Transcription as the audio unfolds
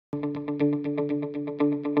Welcome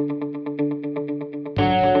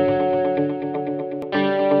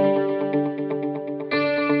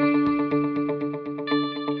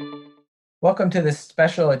to this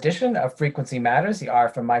special edition of Frequency Matters, the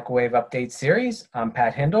RF and Microwave Update Series. I'm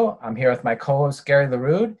Pat Hindle. I'm here with my co-host Gary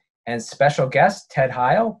Lerude and special guest Ted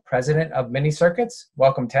Heil, president of Mini Circuits.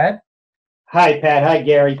 Welcome, Ted. Hi, Pat. Hi,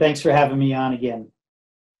 Gary. Thanks for having me on again.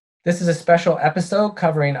 This is a special episode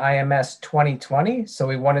covering IMS 2020, so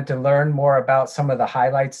we wanted to learn more about some of the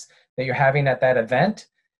highlights that you're having at that event.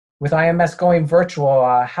 With IMS going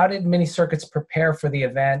virtual, how did Mini Circuits prepare for the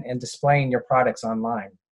event and displaying your products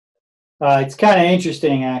online? It's kind of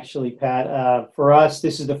interesting, actually, Pat. For us,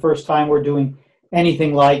 this is the first time we're doing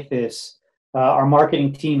anything like this. Our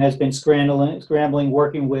marketing team has been scrambling,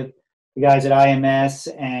 working with the guys at IMS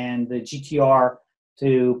and the GTR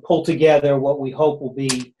to pull together what we hope will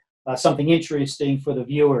be something interesting for the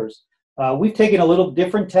viewers. We've taken a little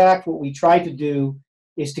different tack. What we tried to do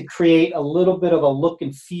is to create a little bit of a look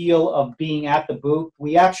and feel of being at the booth.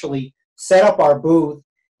 We actually set up our booth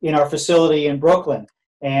in our facility in Brooklyn.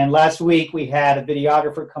 And last week we had a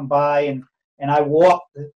videographer come by and I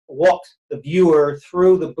walked the viewer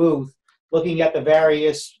through the booth, looking at the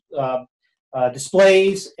various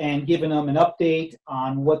displays and giving them an update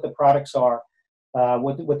on what the products are,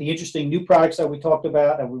 what the interesting new products that we talked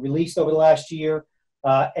about that we released over the last year.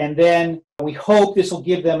 And then we hope this will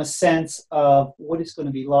give them a sense of what it's going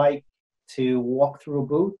to be like to walk through a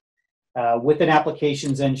booth with an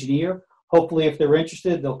applications engineer. Hopefully, if they're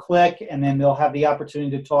interested, they'll click, and then they'll have the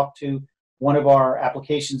opportunity to talk to one of our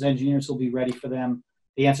applications engineers who'll be ready for them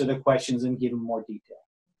to answer their questions and give them more detail.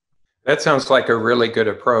 That sounds like a really good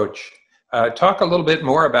approach. Talk a little bit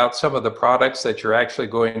more about some of the products that you're actually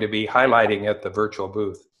going to be highlighting at the virtual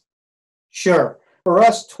booth. Sure. For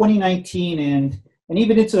us, 2019 and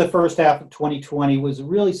even into the first half of 2020 was a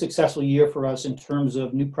really successful year for us in terms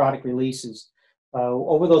of new product releases.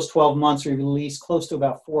 Over those 12 months, we released close to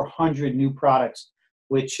about 400 new products,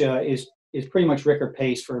 which is pretty much record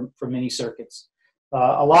pace for Mini Circuits.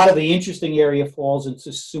 A lot of the interesting area falls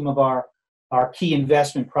into some of our key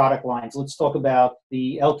investment product lines. Let's talk about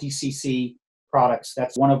the LTCC products.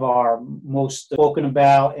 That's one of our most spoken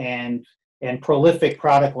about and prolific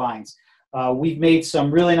product lines. We've made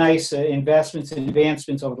some really nice investments and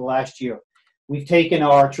advancements over the last year. We've taken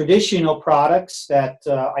our traditional products that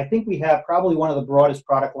I think we have probably one of the broadest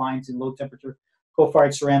product lines in low temperature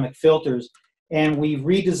coal-fired ceramic filters, and we've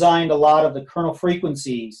redesigned a lot of the kernel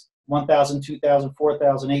frequencies, 1,000, 2,000,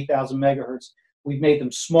 4,000, 8,000 megahertz. We've made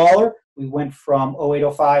them smaller. We went from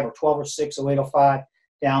 0805 or 1206, 0805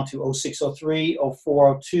 down to 0603,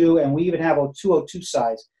 0402, and we even have 0202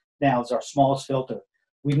 size now as our smallest filter.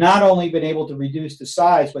 We've not only been able to reduce the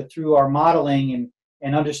size, but through our modeling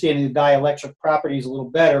and understanding the dielectric properties a little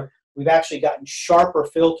better, we've actually gotten sharper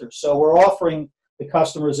filters. So we're offering the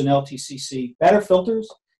customers in LTCC better filters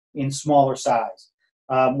in smaller size.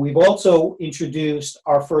 We've also introduced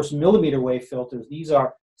our first millimeter wave filters. These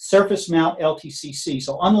are surface mount LTCC.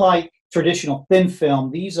 So unlike traditional thin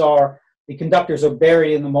film, the conductors are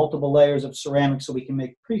buried in the multiple layers of ceramic, so we can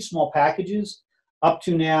make pretty small packages. Up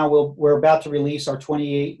to now, we're about to release our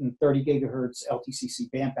 28 and 30 gigahertz LTCC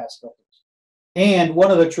bandpass filters. And one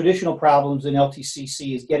of the traditional problems in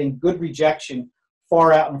LTCC is getting good rejection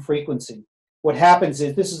far out in frequency. What happens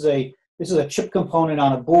is this is a chip component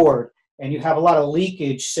on a board, and you have a lot of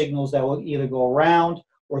leakage signals that will either go around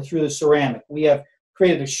or through the ceramic. We have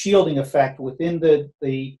created a shielding effect within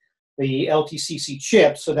the LTCC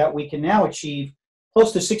chip so that we can now achieve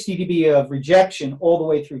close to 60 dB of rejection all the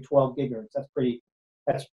way through 12 gigahertz.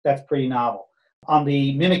 That's pretty novel. On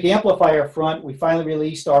the MMIC amplifier front, we finally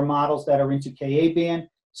released our models that are into Ka band,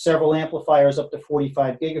 several amplifiers up to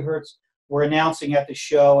 45 gigahertz. We're announcing at the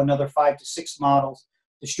show another 5 to 6 models,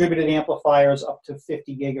 distributed amplifiers up to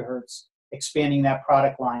 50 gigahertz, expanding that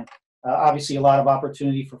product line. Obviously, a lot of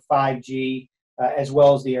opportunity for 5G, as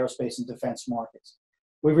well as the aerospace and defense markets.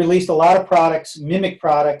 We've released a lot of products, MMIC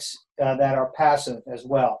products, that are passive as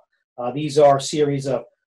well. These are a series of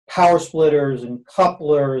power splitters and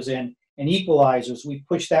couplers and equalizers. We've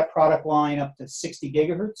pushed that product line up to 60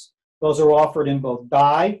 gigahertz. Those are offered in both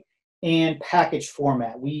die and package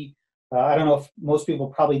format. I don't know if most people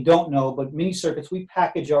probably don't know, but Mini Circuits, we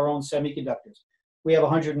package our own semiconductors. We have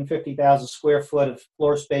 150,000 square foot of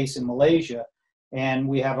floor space in Malaysia, and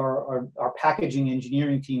we have our packaging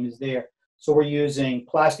engineering team is there. So we're using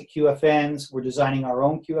plastic QFNs. We're designing our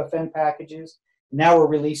own QFN packages. Now we're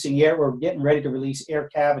getting ready to release air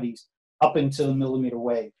cavities up into the millimeter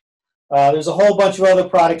wave. There's a whole bunch of other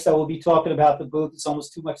products that we'll be talking about at the booth. It's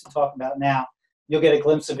almost too much to talk about now. You'll get a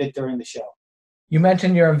glimpse of it during the show. You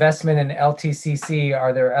mentioned your investment in LTCC.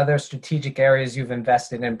 Are there other strategic areas you've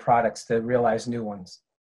invested in products to realize new ones?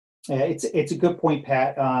 It's a good point,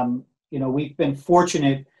 Pat. We've been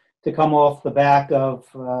fortunate to come off the back of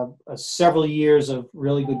several years of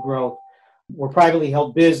really good growth. We're a privately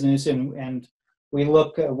held business, and we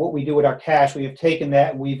look at what we do with our cash. We have taken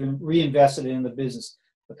that and we've reinvested it in the business.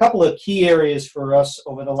 A couple of key areas for us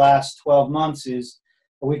over the last 12 months is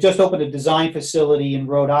we've just opened a design facility in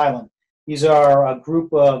Rhode Island. These are a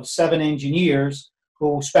group of 7 engineers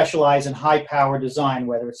who specialize in high power design,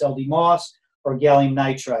 whether it's LD-MOS or gallium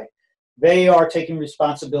nitride. They are taking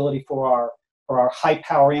responsibility for our high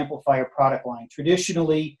power amplifier product line.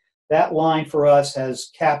 Traditionally, that line for us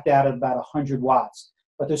has capped out at about 100 watts,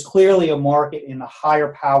 but there's clearly a market in the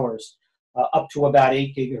higher powers up to about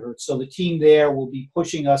 8 gigahertz. So the team there will be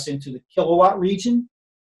pushing us into the kilowatt region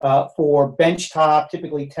for benchtop,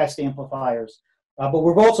 typically test amplifiers. But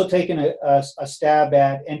we've also taken a stab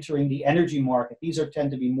at entering the energy market. These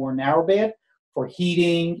tend to be more narrowband for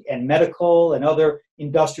heating and medical and other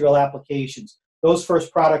industrial applications. Those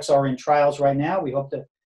first products are in trials right now. We hope to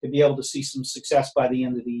be able to see some success by the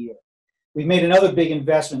end of the year. We've made another big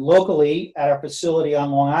investment locally at our facility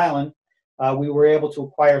on Long Island. We were able to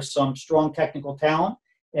acquire some strong technical talent,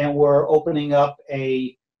 and we're opening up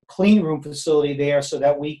a clean room facility there so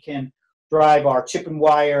that we can drive our chip and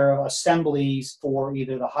wire assemblies for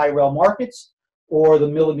either the high rel markets or the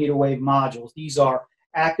millimeter wave modules. These are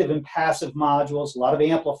active and passive modules, a lot of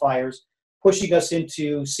amplifiers, pushing us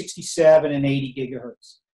into 67 and 80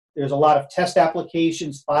 gigahertz. There's a lot of test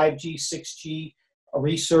applications, 5G, 6G,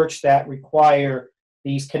 research that require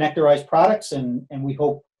these connectorized products, and we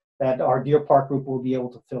hope that our Deer Park group will be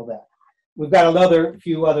able to fill that. We've got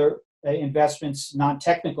few other investments,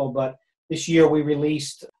 non-technical, but this year we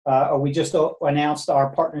we just announced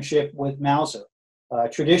our partnership with Mouser.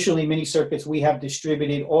 Traditionally, mini circuits, we have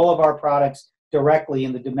distributed all of our products directly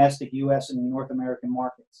in the domestic U.S. and North American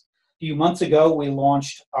markets. A few months ago, we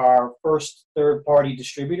launched our first third-party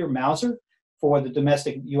distributor, Mouser, for the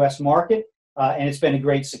domestic U.S. market, and it's been a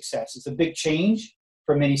great success. It's a big change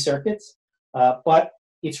for mini circuits, but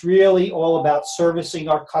it's really all about servicing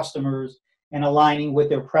our customers and aligning with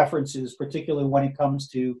their preferences, particularly when it comes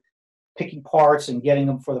to picking parts and getting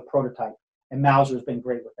them for the prototype. And Mouser has been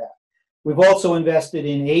great with that. We've also invested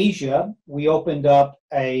in Asia. We opened up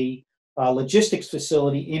a logistics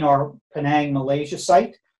facility in our Penang, Malaysia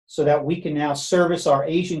site so that we can now service our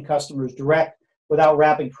Asian customers direct without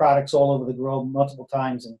wrapping products all over the globe multiple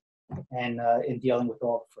times and dealing with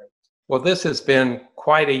all the freight. Well, this has been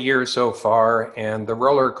quite a year so far, and the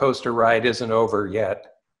roller coaster ride isn't over yet.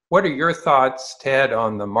 What are your thoughts, Ted,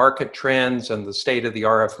 on the market trends and the state of the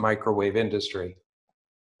RF microwave industry?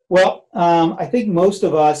 Well, I think most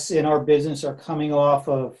of us in our business are coming off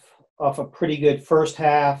a pretty good first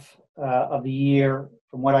half of the year,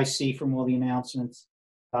 from what I see from all the announcements,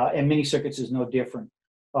 and mini circuits is no different.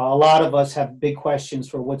 A lot of us have big questions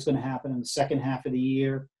for what's going to happen in the second half of the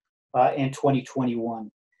year and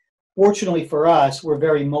 2021. Fortunately for us, we're a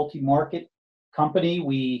very multi-market company.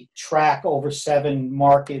 We track over 7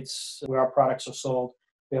 markets where our products are sold.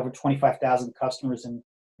 We have over 25,000 customers, and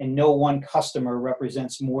no one customer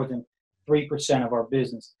represents more than 3% of our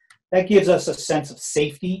business. That gives us a sense of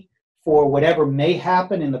safety for whatever may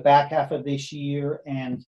happen in the back half of this year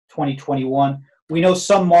and 2021. We know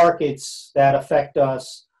some markets that affect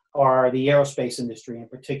us are the aerospace industry in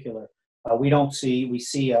particular. We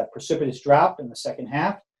see a precipitous drop in the second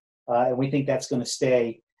half, and we think that's going to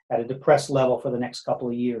stay at a depressed level for the next couple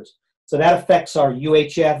of years. So that affects our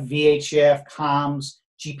UHF, VHF, comms,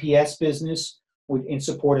 GPS business in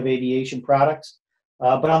support of aviation products.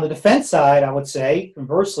 But on the defense side, I would say,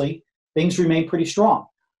 conversely, things remain pretty strong.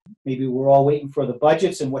 Maybe we're all waiting for the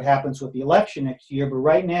budgets and what happens with the election next year, but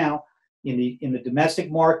right now, in the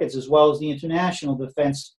domestic markets as well as the international,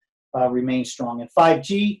 defense remains strong. And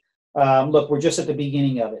 5G, look, we're just at the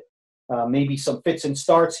beginning of it. Maybe some fits and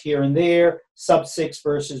starts here and there, sub-6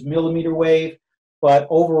 versus millimeter wave, but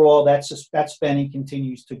overall, that spending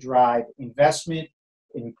continues to drive investment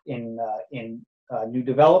in new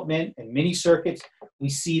development and mini circuits. We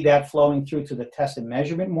see that flowing through to the test and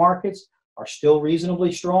measurement markets are still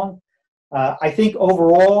reasonably strong. I think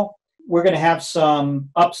overall, we're going to have some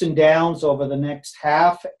ups and downs over the next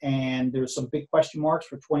half, and there's some big question marks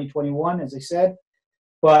for 2021, as I said.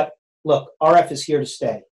 But look, RF is here to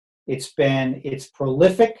stay. It's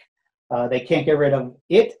prolific. They can't get rid of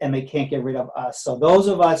it, and they can't get rid of us. So those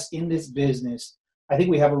of us in this business, I think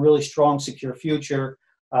we have a really strong, secure future.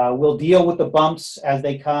 We'll deal with the bumps as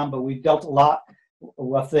they come, but we've dealt a lot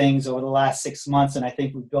of things over the last 6 months, and I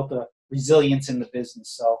think we've built a resilience in the business.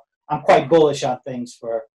 So I'm quite bullish on things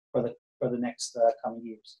for the next coming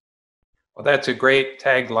years. Well, that's a great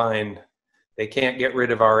tagline. They can't get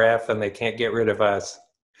rid of RF and they can't get rid of us.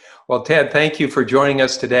 Well, Ted, thank you for joining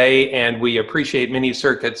us today, and we appreciate Mini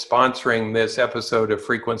Circuit sponsoring this episode of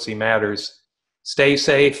Frequency Matters. Stay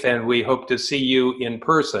safe, and we hope to see you in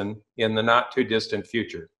person in the not too distant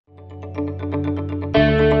future.